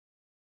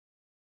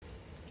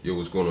Yo,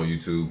 what's going on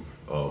YouTube?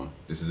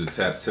 This is a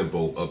tap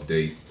tempo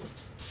update.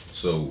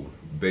 So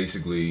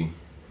basically,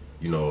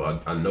 I know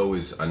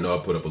I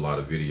put up a lot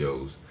of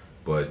videos,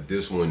 but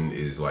this one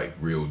is like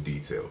real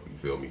detailed. You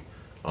feel me?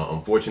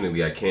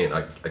 Unfortunately, I can't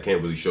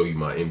really show you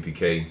my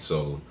MPK.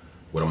 So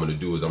what I'm gonna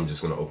do is I'm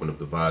just gonna open up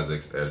the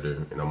VisX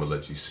editor and I'm gonna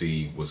let you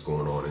see what's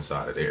going on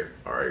inside of there.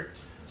 All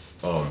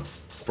right.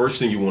 First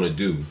thing you want to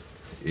do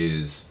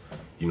is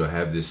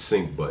have this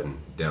sync button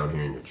down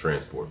here in your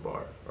transport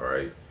bar. All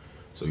right.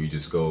 So you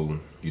just go,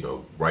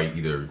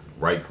 either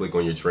right click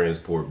on your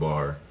transport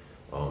bar.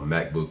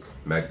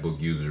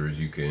 MacBook users,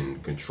 you can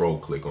control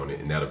click on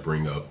it and that'll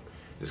bring up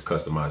this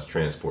customized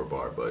transport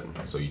bar button.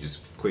 So you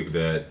just click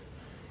that,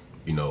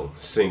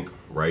 sync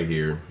right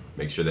here,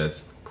 make sure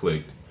that's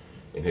clicked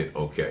and hit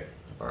OK.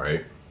 All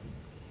right.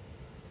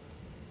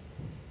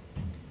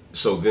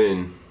 So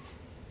then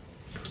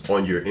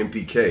on your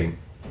MPK,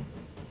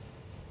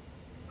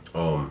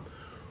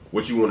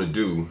 what you want to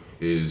do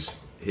is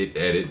hit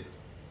edit,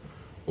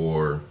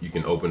 or you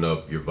can open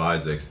up your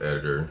VisX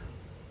editor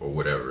or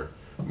whatever.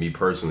 Me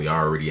personally,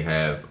 I already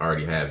have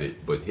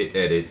it, but hit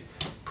edit,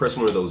 press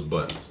one of those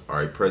buttons. All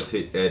right,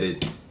 hit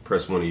edit,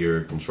 press one of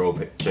your control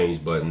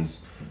change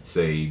buttons,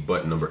 say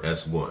button number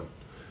S1,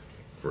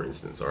 for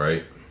instance. All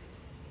right,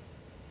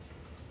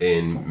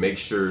 and make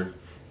sure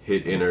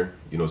hit enter.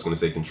 It's going to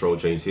say control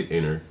change, hit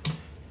enter,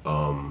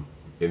 and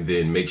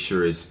then make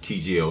sure it's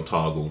TGL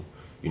toggle.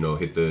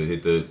 Hit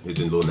the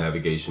little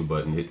navigation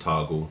button, hit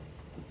toggle.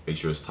 Make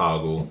sure it's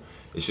toggle.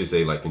 It should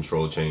say like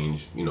control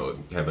change,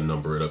 have a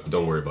number it up.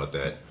 Don't worry about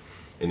that.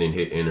 And then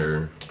hit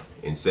enter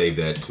and save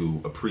that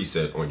to a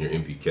preset on your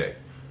MPK.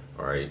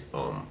 All right.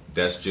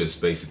 That's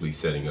just basically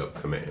setting up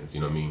commands.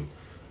 You know what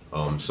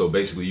I mean? So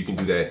basically you can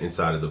do that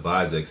inside of the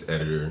VisX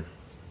editor.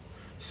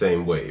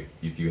 Same way.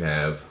 If you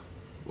have,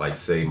 like,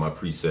 say my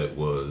preset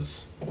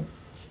was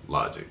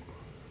Logic.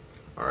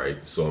 All right.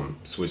 So I'm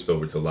switched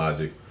over to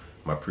Logic.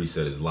 My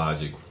preset is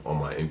Logic on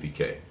my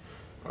MPK.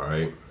 All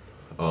right.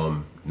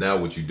 Now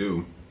what you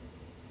do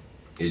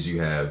is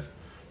you have,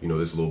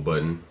 this little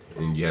button,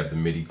 and you have the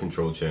MIDI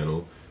control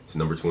channel. It's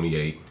number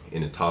 28,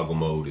 and the toggle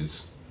mode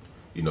is,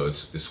 the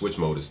switch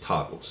mode is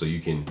toggle. So you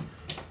can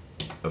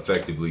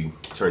effectively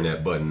turn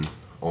that button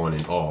on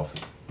and off,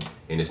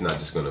 and it's not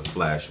just gonna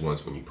flash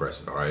once when you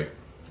press it. All right,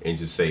 and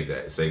just save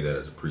that as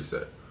a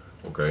preset.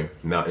 Okay.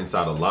 Now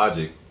inside of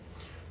Logic,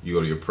 you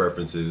go to your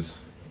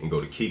preferences and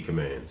go to key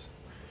commands.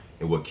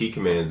 And what key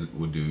commands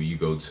will do, you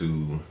go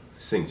to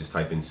sync, just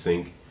type in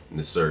sync in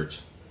the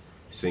search,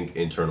 sync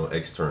internal,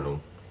 external,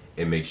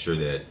 and make sure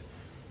that,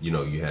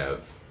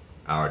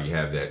 I already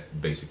have that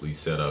basically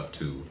set up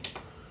to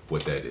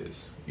what that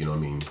is. You know what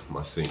I mean?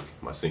 My sync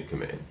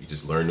command. You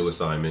just learn new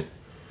assignment.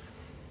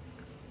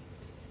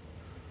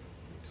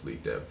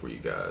 Delete that for you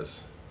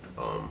guys.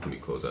 Let me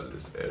close out of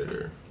this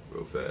editor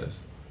real fast.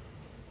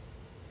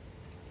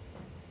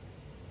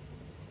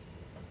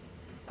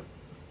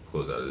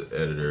 Close out of the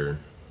editor.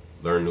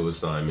 Learn new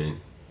assignment.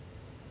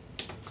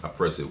 I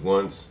press it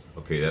once.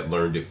 Okay, that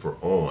learned it for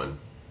on.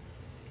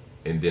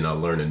 And then I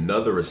learn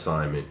another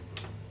assignment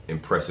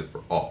and press it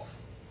for off.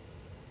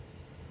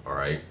 All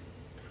right.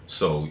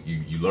 So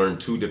you learn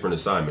two different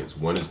assignments.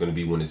 One is going to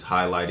be when it's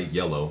highlighted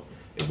yellow,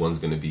 and one's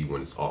going to be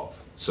when it's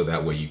off. So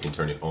that way you can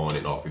turn it on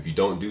and off. If you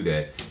don't do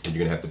that, then you're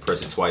going to have to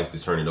press it twice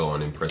to turn it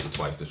on and press it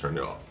twice to turn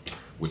it off,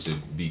 which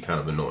would be kind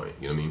of annoying.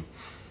 You know what I mean?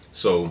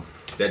 So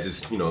that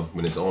just,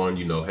 when it's on,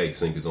 hey,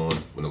 sync is on.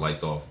 When the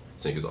light's off,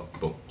 sync is off.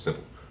 Boom,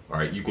 simple. All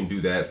right, you can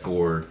do that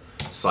for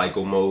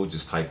cycle mode.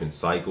 Just type in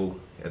cycle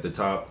at the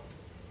top,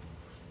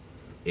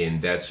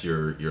 and that's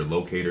your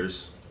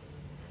locators.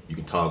 You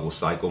can toggle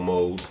cycle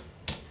mode.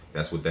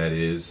 That's what that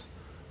is.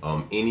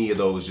 Any of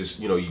those,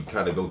 just, you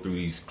kind of go through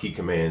these key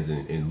commands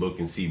and look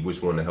and see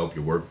which one to help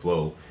your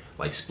workflow.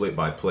 Like split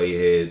by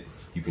Playhead,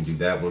 you can do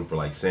that one for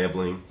like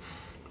sampling,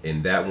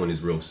 and that one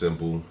is real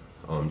simple.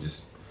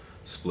 Just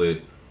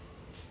split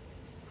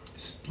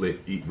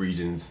each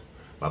regions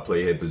by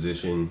Playhead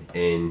position,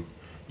 and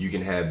you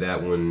can have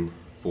that one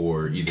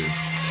for either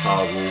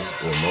toggle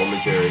or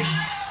momentary.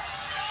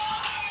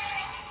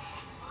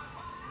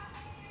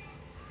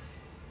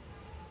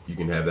 You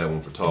can have that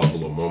one for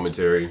toggle or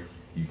momentary.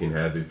 You can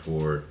have it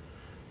for,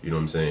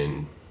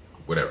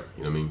 whatever,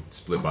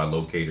 split by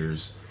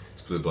locators,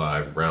 split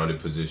by rounded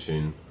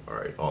position. All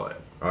right, all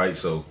that. All right,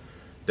 so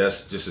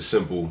that's just a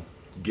simple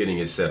getting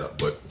it set up.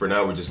 But for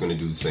now, we're just going to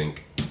do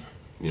sync.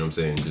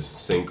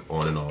 Just sync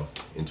on and off,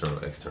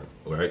 internal, external.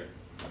 All right.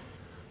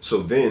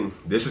 So then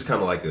this is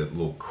kind of like a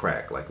little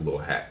crack, like a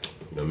little hack.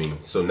 You know what I mean?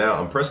 So now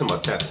I'm pressing my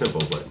tap tempo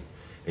button,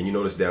 and you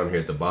notice down here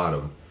at the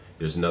bottom,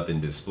 there's nothing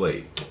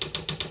displayed.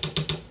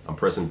 I'm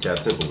pressing tap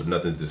tempo, but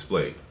nothing's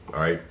displayed. All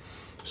right.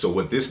 So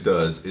what this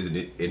does is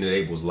it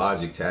enables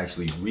Logic to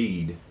actually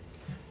read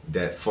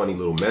that funny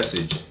little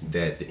message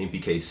that the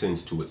MPK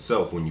sends to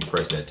itself when you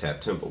press that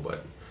tap tempo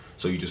button.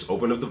 So you just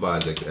open up the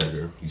VisX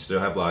editor. You still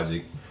have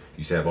Logic.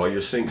 You have all your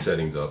sync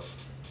settings up.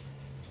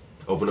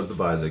 Open up the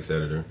VisX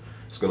editor.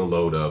 It's going to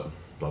load up,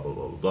 blah, blah,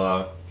 blah, blah,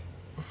 blah.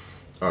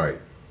 All right.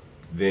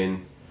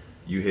 Then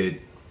you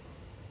hit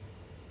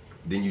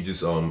Then you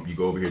just you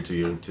go over here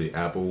to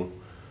Apple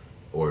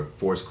or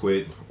force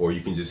quit, or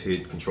you can just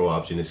hit Control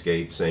Option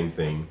Escape, same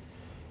thing,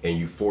 and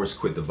you force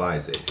quit the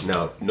VisX.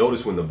 Now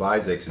notice when the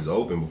VisX is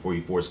open before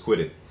you force quit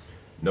it,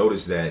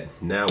 notice that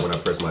now when I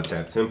press my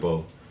tap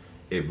tempo,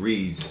 it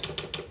reads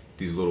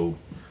these little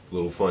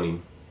funny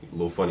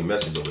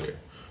message over there,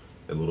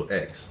 a little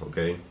X.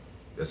 Okay,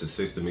 that's a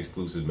system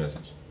exclusive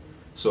message.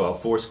 So I'll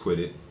force quit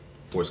it,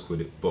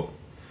 boom.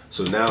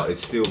 So now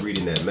it's still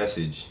reading that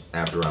message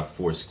after I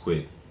force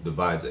quit the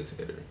VisX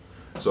editor.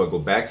 So I go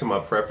back to my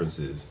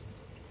preferences,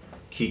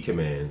 key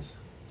commands,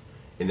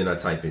 and then I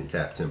type in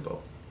tap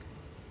tempo.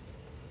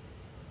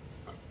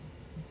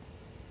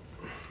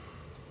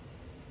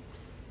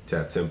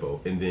 Tap tempo,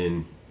 and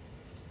then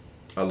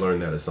I learn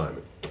that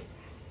assignment.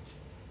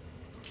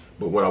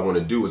 But what I want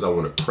to do is I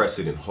want to press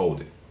it and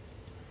hold it.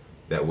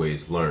 That way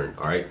it's learned,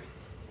 all right?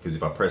 Because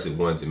if I press it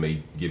once, it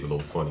may give a little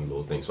funny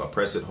little thing. So I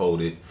press it,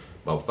 hold it,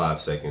 about 5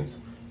 seconds,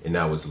 and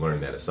now it's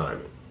learned that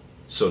assignment.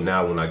 So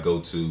now when I go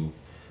to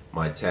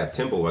my tap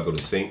tempo, I go to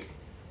sync.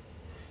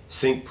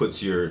 Sync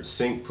puts your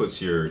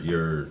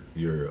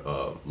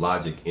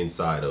logic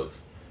inside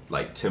of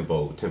like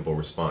tempo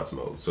response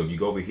mode. So if you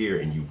go over here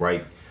and you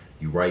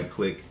right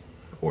click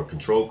or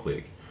control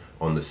click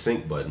on the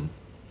sync button,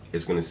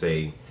 it's going to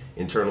say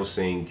internal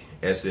sync,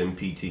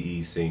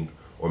 SMPTE sync,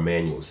 or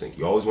manual sync.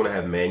 You always want to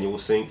have manual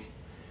sync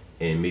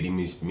and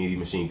MIDI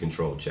machine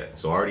control check.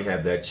 So I already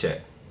have that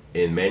checked.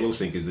 And manual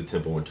sync is the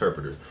tempo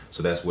interpreter.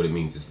 So that's what it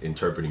means. It's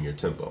interpreting your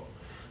tempo.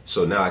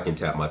 So now I can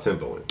tap my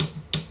tempo in.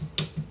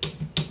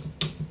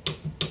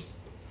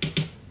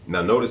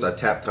 Now notice I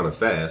tap kind of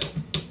fast,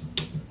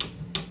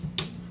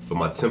 but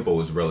my tempo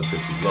is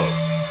relatively low.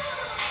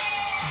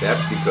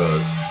 That's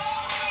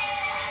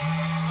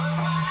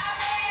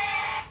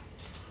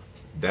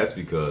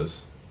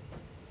because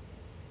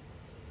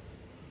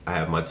I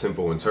have my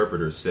tempo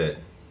interpreter set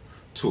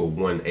to a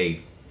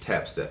 1/8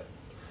 tap step.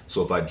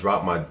 So if I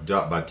drop my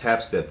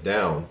tap step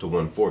down to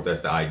 1/4,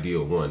 that's the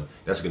ideal one.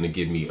 That's going to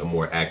give me a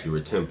more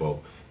accurate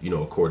tempo, you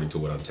know, according to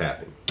what I'm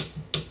tapping.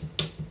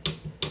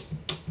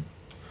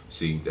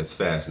 See, that's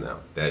fast now.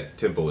 That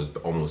tempo is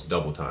almost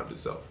double timed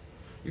itself.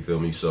 You feel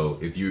me? So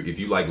if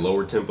you like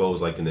lower tempos,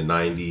 like in the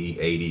 90,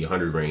 80,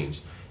 100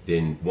 range,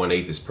 then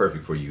 1/8 is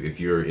perfect for you. If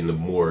you're in the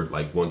more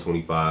like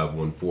 125,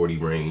 140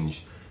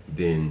 range,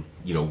 then,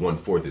 you know,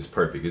 1/4 is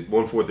perfect.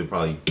 1/4 would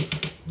probably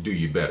do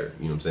you better.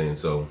 You know what I'm saying?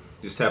 So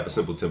just tap a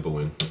simple tempo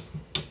in.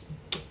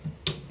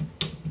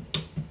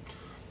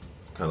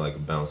 Kind of like a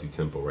bouncy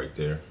tempo right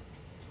there,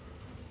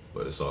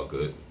 but it's all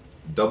good.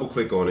 Double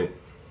click on it,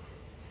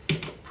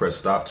 press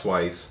stop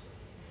twice,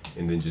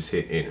 and then just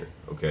hit enter.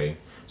 Okay.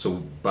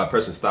 So by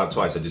pressing stop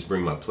twice, I just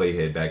bring my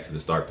playhead back to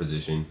the start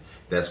position.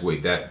 That's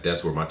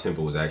where my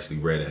tempo is actually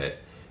read at.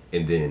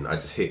 And then I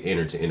just hit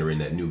enter to enter in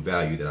that new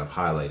value that I've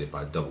highlighted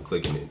by double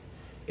clicking it,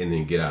 and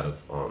then get out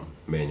of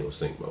manual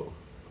sync mode.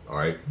 All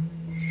right.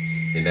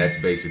 And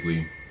that's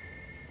basically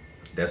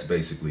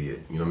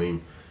it. You know what I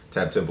mean?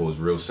 Tap tempo is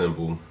real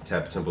simple.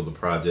 Tap tempo of the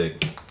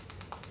project.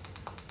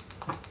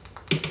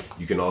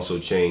 You can also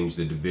change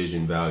the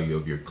division value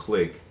of your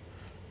click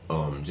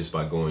just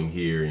by going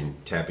here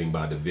and tapping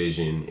by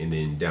division, and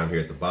then down here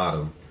at the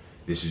bottom,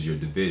 this is your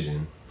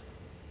division.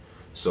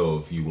 So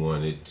if you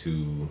wanted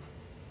to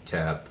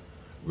tap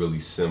really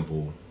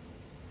simple,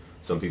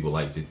 some people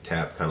like to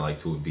tap kind of like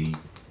to a beat,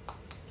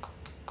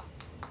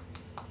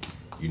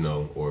 you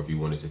know, or if you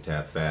wanted to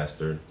tap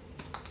faster,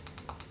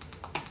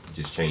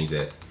 just change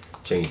that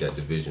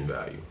division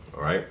value.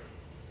 All right,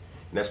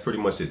 and that's pretty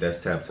much it.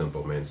 That's tap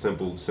tempo, man.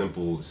 Simple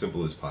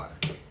as pie.